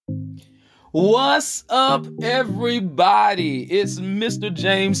What's up, everybody? It's Mr.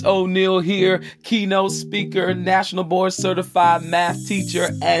 James O'Neal here, keynote speaker, national board certified math teacher,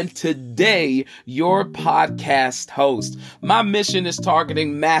 and today, your podcast host. My mission is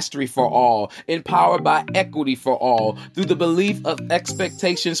targeting mastery for all, empowered by equity for all, through the belief of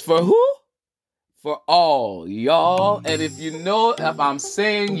expectations for who? For all, y'all. And if I'm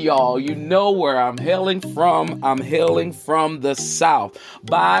saying y'all, you know where I'm hailing from. I'm hailing from the South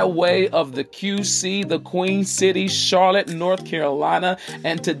by way of the QC, the Queen City, Charlotte, North Carolina.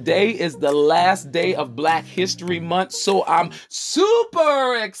 And today is the last day of Black History Month. So I'm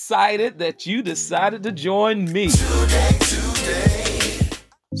super excited that you decided to join me. Today.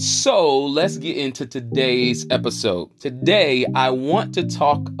 So let's get into today's episode. Today, I want to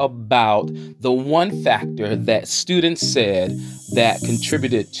talk about the one factor that students said that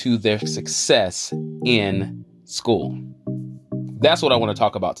contributed to their success in school. That's what I want to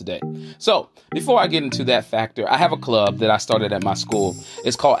talk about today. So before I get into that factor, I have a club that I started at my school.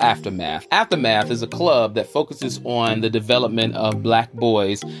 It's called Aftermath. Aftermath is a club that focuses on the development of Black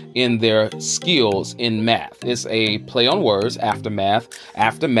boys in their skills in math. It's a play on words, Aftermath.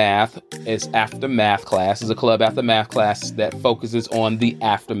 Aftermath is after math class. It's a club after math class that focuses on the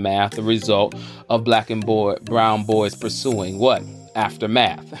aftermath, the result of Black and brown boys pursuing what? After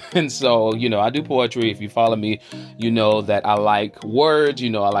math. And so, I do poetry. If you follow me, you know that I like words, I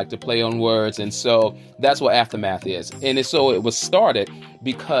like to play on words. And so that's what Aftermath is. And so it was started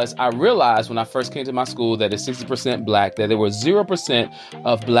because I realized when I first came to my school that it's 60% Black, that there were 0%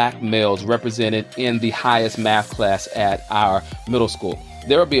 of Black males represented in the highest math class at our middle school.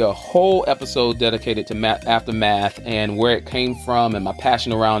 There will be a whole episode dedicated to Aftermath and where it came from and my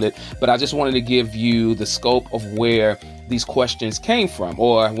passion around it. But I just wanted to give you the scope of where these questions came from,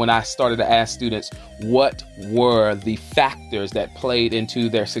 or when I started to ask students what were the factors that played into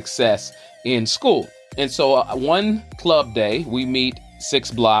their success in school. And so one club day, we meet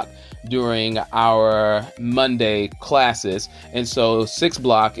 6 block during our Monday classes. And so 6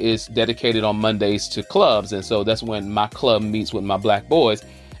 block is dedicated on Mondays to clubs. And so that's when my club meets with my Black boys.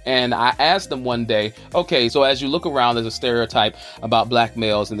 And I asked them one day, okay, so as you look around, there's a stereotype about Black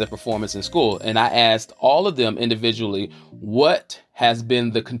males and their performance in school. And I asked all of them individually, what has been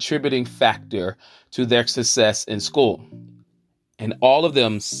the contributing factor to their success in school? And all of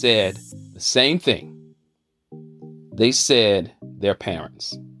them said the same thing. They said their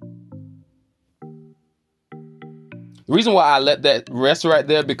parents. The reason why I let that rest right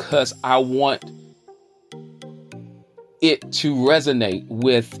there, because I want it to resonate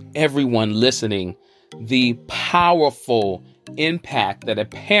with everyone listening, the powerful impact that a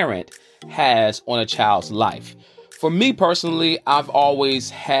parent has on a child's life. For me personally, I've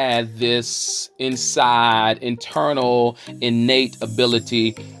always had this internal, innate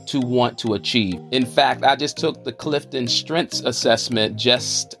ability to want to achieve. In fact, I just took the Clifton Strengths Assessment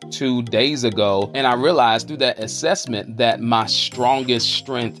just 2 days ago, and I realized through that assessment that my strongest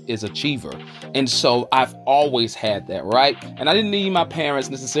strength is achiever. And so I've always had that, right? And I didn't need my parents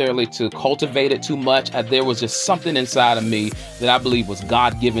necessarily to cultivate it too much. There was just something inside of me that I believe was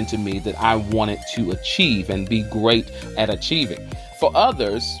God-given to me that I wanted to achieve and be great at achieving. For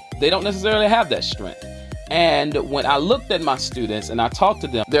others, they don't necessarily have that strength. And when I looked at my students and I talked to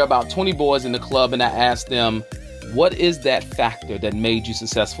them, there are about 20 boys in the club, and I asked them, what is that factor that made you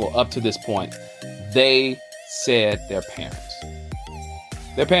successful up to this point? They said their parents.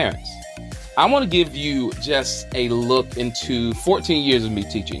 Their parents. I want to give you just a look into 14 years of me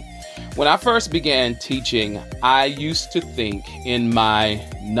teaching. When I first began teaching, I used to think in my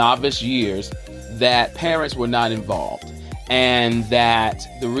novice years that parents were not involved. And that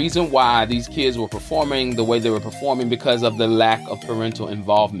the reason why these kids were performing the way they were performing because of the lack of parental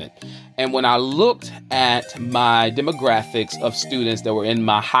involvement. And when I looked at my demographics of students that were in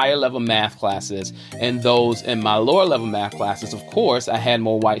my higher level math classes and those in my lower level math classes, of course, I had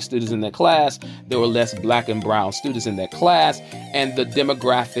more white students in that class. There were less Black and brown students in that class. And the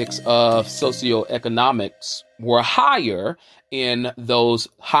demographics of socioeconomics were higher in those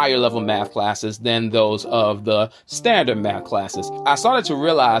higher level math classes than those of the standard math classes. I started to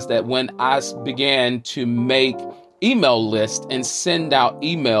realize that when I began to make email list and send out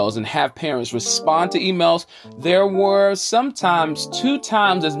emails and have parents respond to emails, there were sometimes 2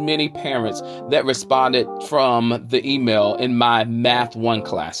 times as many parents that responded from the email in my Math 1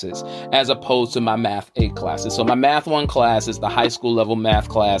 classes as opposed to my Math 8 classes. So my Math 1 class is the high school level math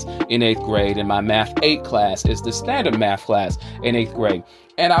class in 8th grade, and my Math 8 class is the standard math class in 8th grade.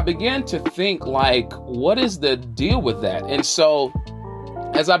 And I began to think, what is the deal with that? And so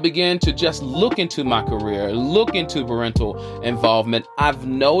as I began to just look into my career, look into parental involvement, I've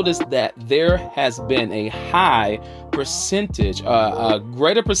noticed that there has been a high percentage, a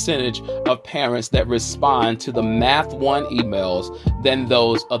greater percentage of parents that respond to the Math 1 emails than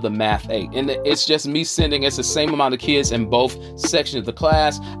those of the Math 8. And it's just me sending, it's the same amount of kids in both sections of the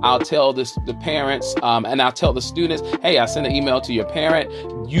class. I'll tell the parents and I'll tell the students, hey, I sent an email to your parent.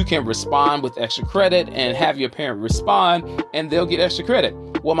 You can respond with extra credit and have your parent respond and they'll get extra credit.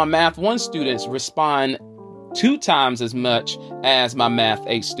 Well, my Math 1 students respond 2 times as much as my Math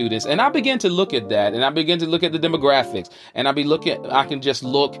 8 students. And I begin to look at that, and I begin to look at the demographics, and I can just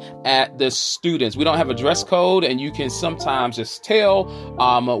look at the students. We don't have a dress code, and you can sometimes just tell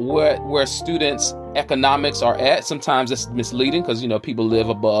where students' economics are at. Sometimes it's misleading because, people live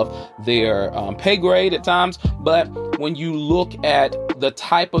above their pay grade at times. But when you look at the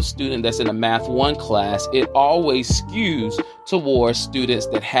type of student that's in a Math 1 class, it always skews towards students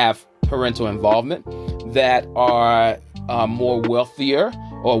that have parental involvement, that are more wealthier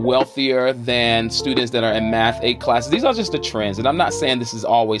than students that are in Math 8 classes. These are just the trends, and I'm not saying this is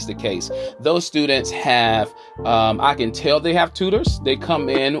always the case. Those students have, I can tell they have tutors. They come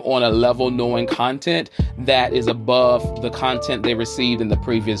in on a level knowing content that is above the content they received in the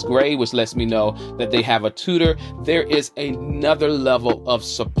previous grade, which lets me know that they have a tutor. There is another level of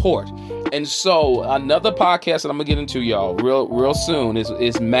support. And so another podcast that I'm gonna get into, y'all, real soon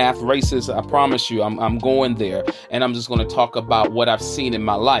is Math Races. I promise you, I'm going there, and I'm just gonna talk about what I've seen in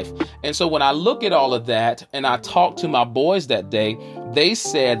my life. And so when I look at all of that, and I talked to my boys that day, they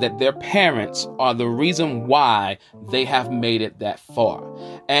said that their parents are the reason why they have made it that far.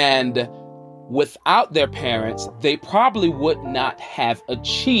 And without their parents, they probably would not have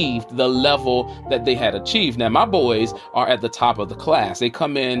achieved the level that they had achieved. Now, my boys are at the top of the class. They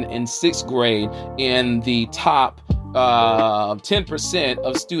come in 6th grade in the top 10%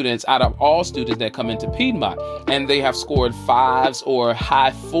 of students out of all students that come into Piedmont, and they have scored 5s or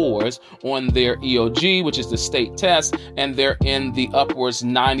high 4s on their EOG, which is the state test, and they're in the upwards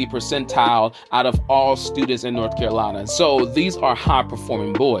 90 percentile out of all students in North Carolina. So these are high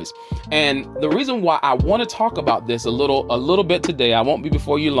performing boys. And the reason why I want to talk about this a little bit today, I won't be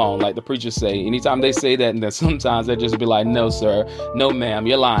before you long, like the preachers say. Anytime they say that, and then sometimes they just be like, no, sir, no, ma'am,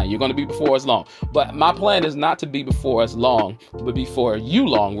 you're lying. You're going to be before us long. But my plan is not to be before us long, but before you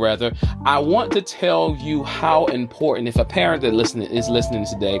long, rather. I want to tell you how important, if a parent that is listening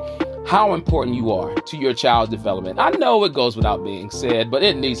today, how important you are to your child's development. I know it goes without being said, but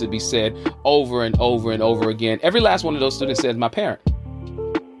it needs to be said over and over and over again. Every last one of those students says, my parent.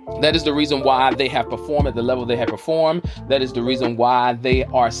 That is the reason why they have performed at the level they have performed. That is the reason why they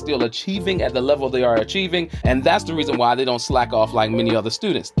are still achieving at the level they are achieving. And that's the reason why they don't slack off like many other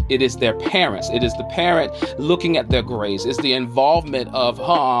students. It is their parents. It is the parent looking at their grades. It's the involvement of,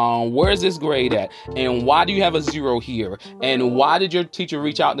 where's this grade at? And why do you have a 0 here? And why did your teacher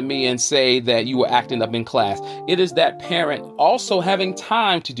reach out to me and say that you were acting up in class? It is that parent also having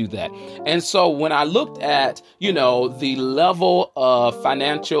time to do that. And so when I looked at, the level of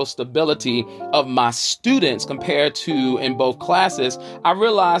financial stability of my students compared to in both classes, I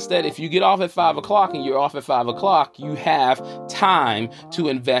realized that if you get off at 5 o'clock and you're off at 5 o'clock, you have time to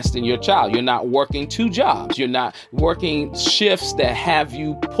invest in your child. You're not working 2 jobs. You're not working shifts that have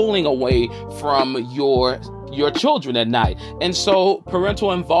you pulling away from your children at night. And so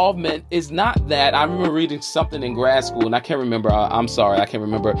parental involvement is not that. I remember reading something in grad school, and I can't remember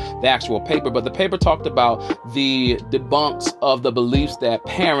the actual paper, but the paper talked about the debunks of the beliefs that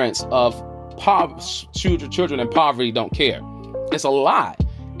parents of children in poverty don't care. It's a lie.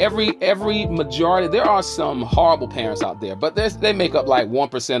 Every majority, there are some horrible parents out there, but they make up like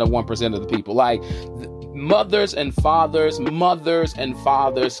 1% of 1% of the people. Like, mothers and fathers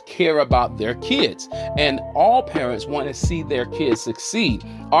care about their kids, and all parents want to see their kids succeed.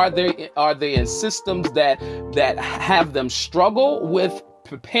 Are they in systems that have them struggle with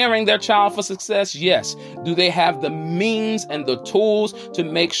preparing their child for success? Yes. Do they have the means and the tools to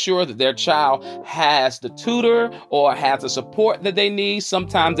make sure that their child has the tutor or has the support that they need?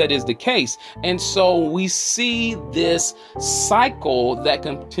 Sometimes that is the case. And so we see this cycle that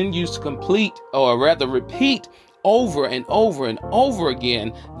continues to repeat over and over and over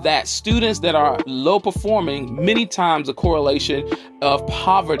again, that students that are low performing, many times the correlation of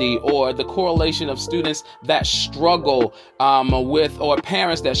poverty or the correlation of students that struggle or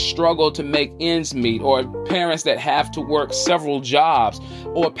parents that struggle to make ends meet, or parents that have to work several jobs,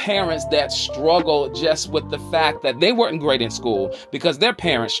 or parents that struggle just with the fact that they weren't great in school because their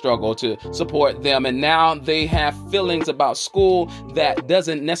parents struggled to support them, and now they have feelings about school that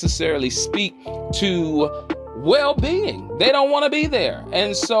doesn't necessarily speak to well-being. They don't want to be there.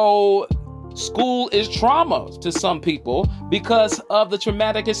 And so school is trauma to some people because of the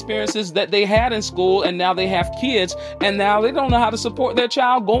traumatic experiences that they had in school, and now they have kids, and now they don't know how to support their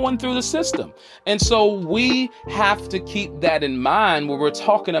child going through the system. And so we have to keep that in mind when we're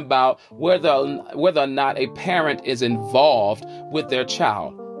talking about whether or not a parent is involved with their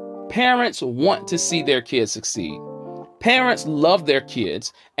child. Parents want to see their kids succeed. Parents love their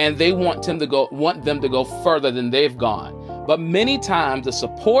kids, and they want them to go further than they've gone. But many times the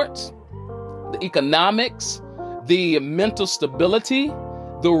support, the economics, the mental stability,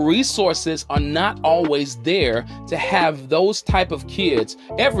 the resources are not always there to have those type of kids,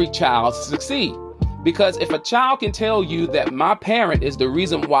 every child, succeed. Because if a child can tell you that my parent is the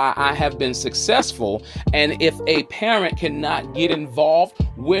reason why I have been successful, and if a parent cannot get involved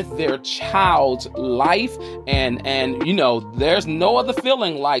with their child's life, and there's no other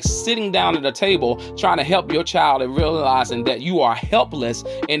feeling like sitting down at a table trying to help your child and realizing that you are helpless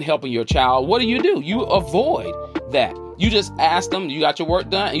in helping your child, what do? You avoid that. You just ask them, you got your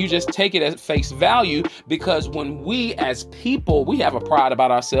work done, and you just take it at face value, because when we as people, we have a pride about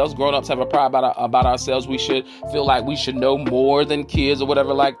ourselves. Grown-ups have a pride about ourselves. We should feel like we should know more than kids or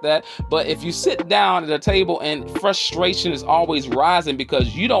whatever like that. But if you sit down at a table and frustration is always rising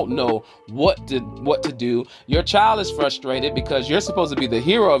because you don't know what to do, your child is frustrated because you're supposed to be the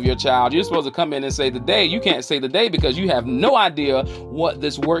hero of your child. You're supposed to come in and say the day. You can't say the day because you have no idea what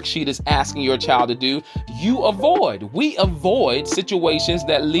this worksheet is asking your child to do. We avoid situations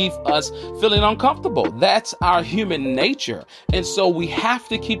that leave us feeling uncomfortable. That's our human nature. And so we have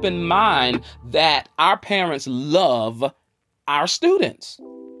to keep in mind that our parents love our students.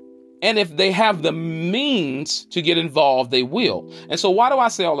 And if they have the means to get involved, they will. And so why do I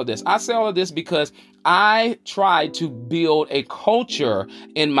say all of this? I say all of this because I try to build a culture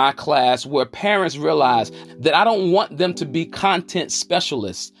in my class where parents realize that I don't want them to be content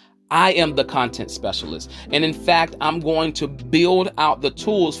specialists. I am the content specialist. And in fact, I'm going to build out the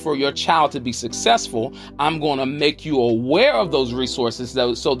tools for your child to be successful. I'm going to make you aware of those resources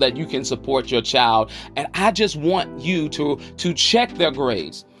so that you can support your child. And I just want you to check their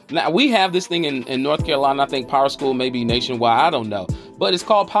grades. Now, we have this thing in North Carolina, I think Power School may be nationwide, I don't know, but it's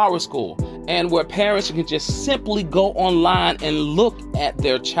called Power School, and where parents can just simply go online and look at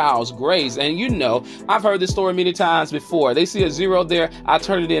their child's grades. And I've heard this story many times before. They see a 0 there, I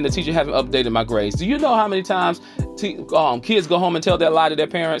turn it in, the teacher hasn't updated my grades. Do you know how many times kids go home and tell that lie to their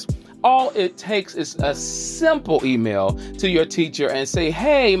parents? All it takes is a simple email to your teacher and say,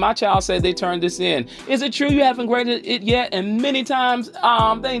 hey, my child said they turned this in. Is it true you haven't graded it yet? And many times,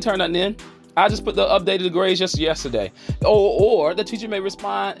 they ain't turned nothing in. I just put the updated grades just yesterday. Or the teacher may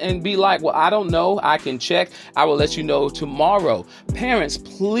respond and be like, well, I don't know. I can check. I will let you know tomorrow. Parents,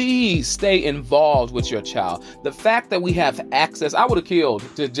 please stay involved with your child. The fact that we have access, I would have killed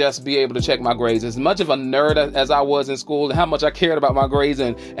to just be able to check my grades. As much of a nerd as I was in school and how much I cared about my grades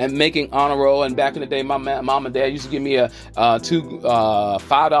and making honor roll. And back in the day, my mom and dad used to give me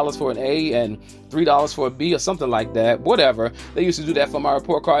 $5 for an A and $3 for a B or something like that. Whatever. They used to do that for my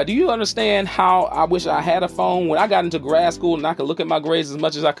report card. Do you understand how I wish I had a phone when I got into grad school and I could look at my grades as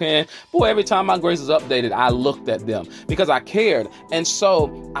much as I can? Boy, every time my grades was updated, I looked at them because I cared. And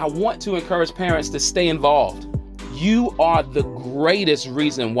so I want to encourage parents to stay involved. You are the greatest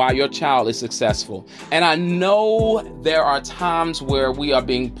reason why your child is successful. And I know there are times where we are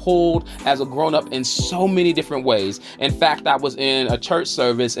being pulled as a grown-up in so many different ways. In fact, I was in a church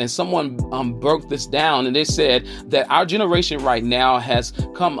service and someone broke this down, and they said that our generation right now has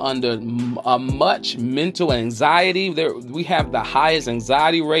come under much mental anxiety. We have the highest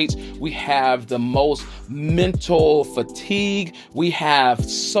anxiety rates. We have the most mental fatigue. We have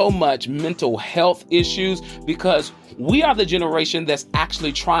so much mental health issues because we are the generation that's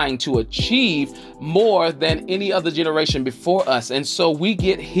actually trying to achieve more than any other generation before us. And so we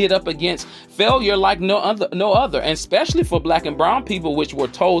get hit up against failure like no other. And especially for Black and brown people, which were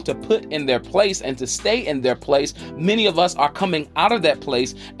told to put in their place and to stay in their place. Many of us are coming out of that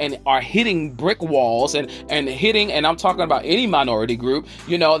place and are hitting brick walls and hitting, and I'm talking about any minority group,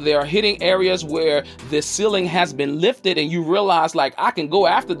 they're hitting areas where the ceiling has been lifted and you realize like I can go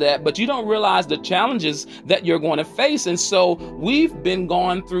after that, but you don't realize the challenges that you're going to face. And so we've been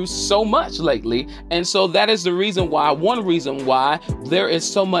going through so much lately. And so that is one reason why there is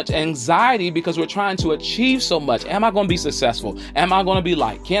so much anxiety, because we're trying to achieve so much. Am I going to be successful? Am I going to be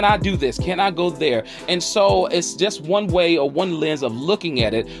liked? Can I do this? Can I go there? And so it's just one way or one lens of looking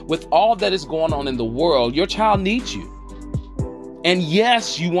at it. With all that is going on in the world, your child needs you. And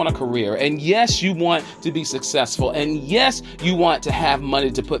yes, you want a career. And yes, you want to be successful. And yes, you want to have money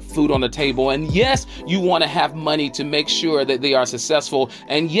to put food on the table. And yes, you want to have money to make sure that they are successful.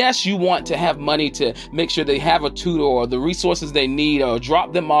 And yes, you want to have money to make sure they have a tutor or the resources they need, or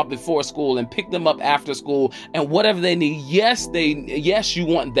drop them off before school and pick them up after school and whatever they need. Yes, you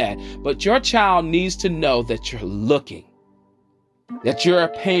want that. But your child needs to know that you're looking, that you're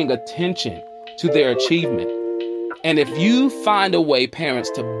paying attention to their achievement. And if you find a way,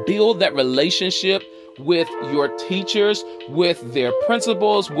 parents, to build that relationship with your teachers, with their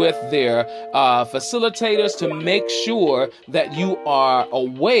principals, with their facilitators, to make sure that you are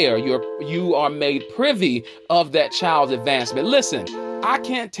aware, you are made privy of that child's advancement. Listen, I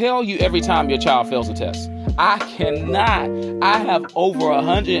can't tell you every time your child fails a test. I cannot. I have over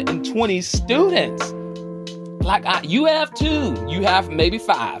 120 students. You have 2, you have maybe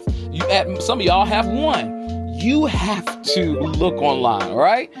 5. Some of y'all have 1. You have to look online, all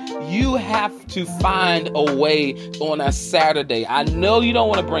right? You have to find a way on a Saturday. I know you don't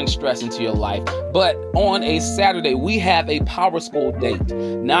want to bring stress into your life, but on a Saturday, we have a Power School date.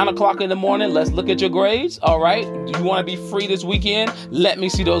 9 o'clock in the morning, let's look at your grades, all right? Do you want to be free this weekend? Let me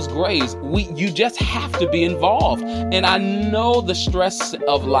see those grades. You just have to be involved. And I know the stress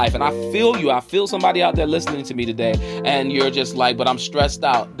of life, and I feel you. I feel somebody out there listening to me today, and you're just like, but I'm stressed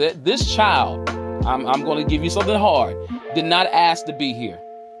out. This child, I'm going to give you something hard, did not ask to be here.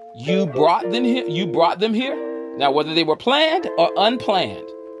 You brought them here. Now, whether they were planned or unplanned,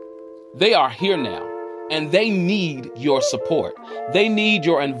 they are here now, and they need your support. They need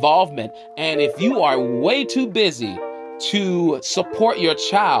your involvement. And if you are way too busy to support your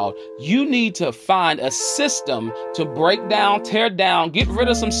child, you need to find a system to break down, tear down, get rid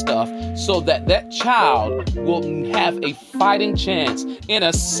of some stuff so that that child will have a fighting chance in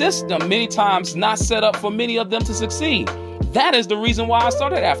a system many times not set up for many of them to succeed. That is the reason why I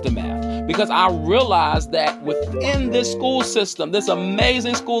started Aftermath, because I realized that within this school system, this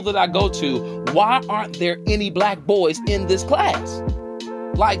amazing school that I go to, why aren't there any black boys in this class?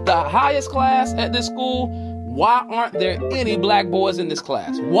 Like the highest class at this school, why aren't there any black boys in this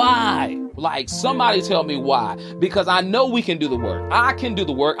class? Why? Like, somebody tell me why. Because I know we can do the work. I can do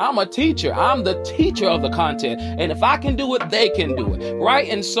the work. I'm a teacher. I'm the teacher of the content. And if I can do it, they can do it. Right?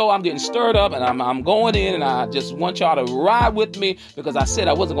 And so I'm getting stirred up, and I'm going in, and I just want y'all to ride with me, because I said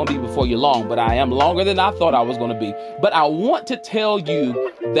I wasn't going to be before you long, but I am longer than I thought I was going to be. But I want to tell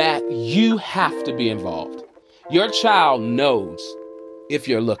you that you have to be involved. Your child knows if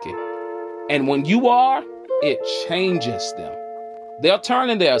you're looking. And when you are, it changes them. They'll turn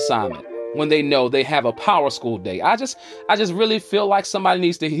in their assignment when they know they have a Power School day. I just really feel like somebody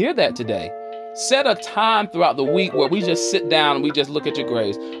needs to hear that today. Set a time throughout the week where we just sit down and we just look at your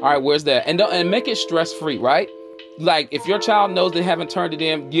grades. All right, where's that? And make it stress-free, right? Like, if your child knows they haven't turned it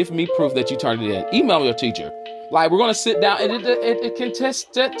in, give me proof that you turned it in. Email your teacher. Like, we're going to sit down, and it can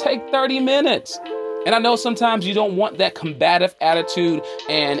just take 30 minutes. And I know sometimes you don't want that combative attitude,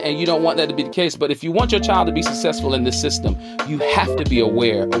 and you don't want that to be the case. But if you want your child to be successful in this system, you have to be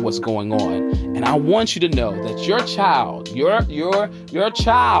aware of what's going on. And I want you to know that your child, your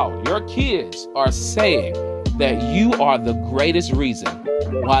kids are saying that you are the greatest reason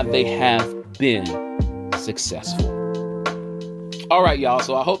why they have been successful. All right, y'all.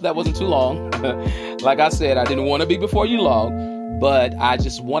 So I hope that wasn't too long. Like I said, I didn't want to be before you long, but I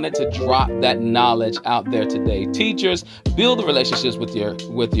just wanted to drop that knowledge out there today. Teachers, build the relationships with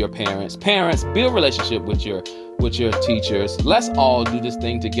your parents. Parents, build relationship with your teachers. Let's all do this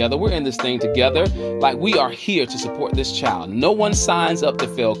thing together. We're in this thing together. Like, we are here to support this child. No one signs up to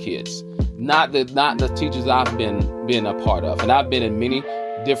fail kids. Not the teachers I've been a part of. And I've been in many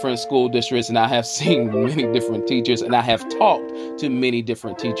different school districts, and I have seen many different teachers, and I have talked to many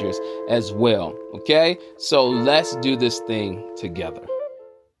different teachers as well. Okay? So let's do this thing together.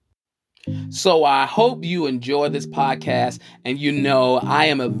 So I hope you enjoy this podcast, and I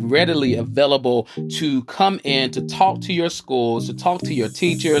am readily available to come in to talk to your schools, to talk to your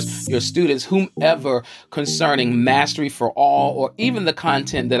teachers, your students, whomever, concerning Mastery for All, or even the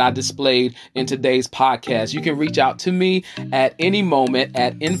content that I displayed in today's podcast. You can reach out to me at any moment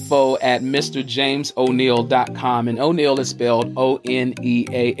at info@mrjamesoneal.com, and O'Neal is spelled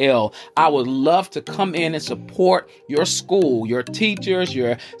Oneal. I would love to come in and support your school, your teachers,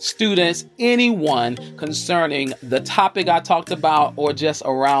 your students, anyone concerning the topic I talked about, or just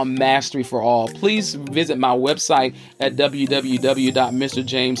around Mastery for All. Please visit my website at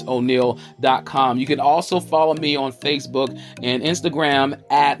www.mrjamesoneal.com. You can also follow me on Facebook and Instagram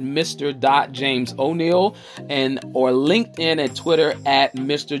at Mr.JamesO'Neal, or LinkedIn and Twitter at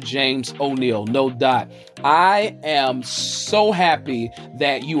Mr. James O'Neal. No dot. I am so happy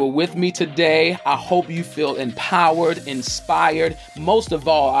that you are with me today. I hope you feel empowered, inspired. Most of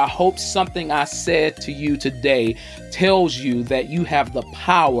all, I hope something I said to you today tells you that you have the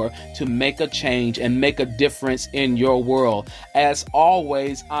power to make a change and make a difference in your world. As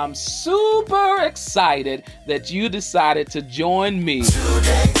always, I'm super excited that you decided to join me.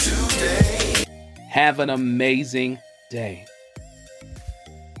 Today. Have an amazing day.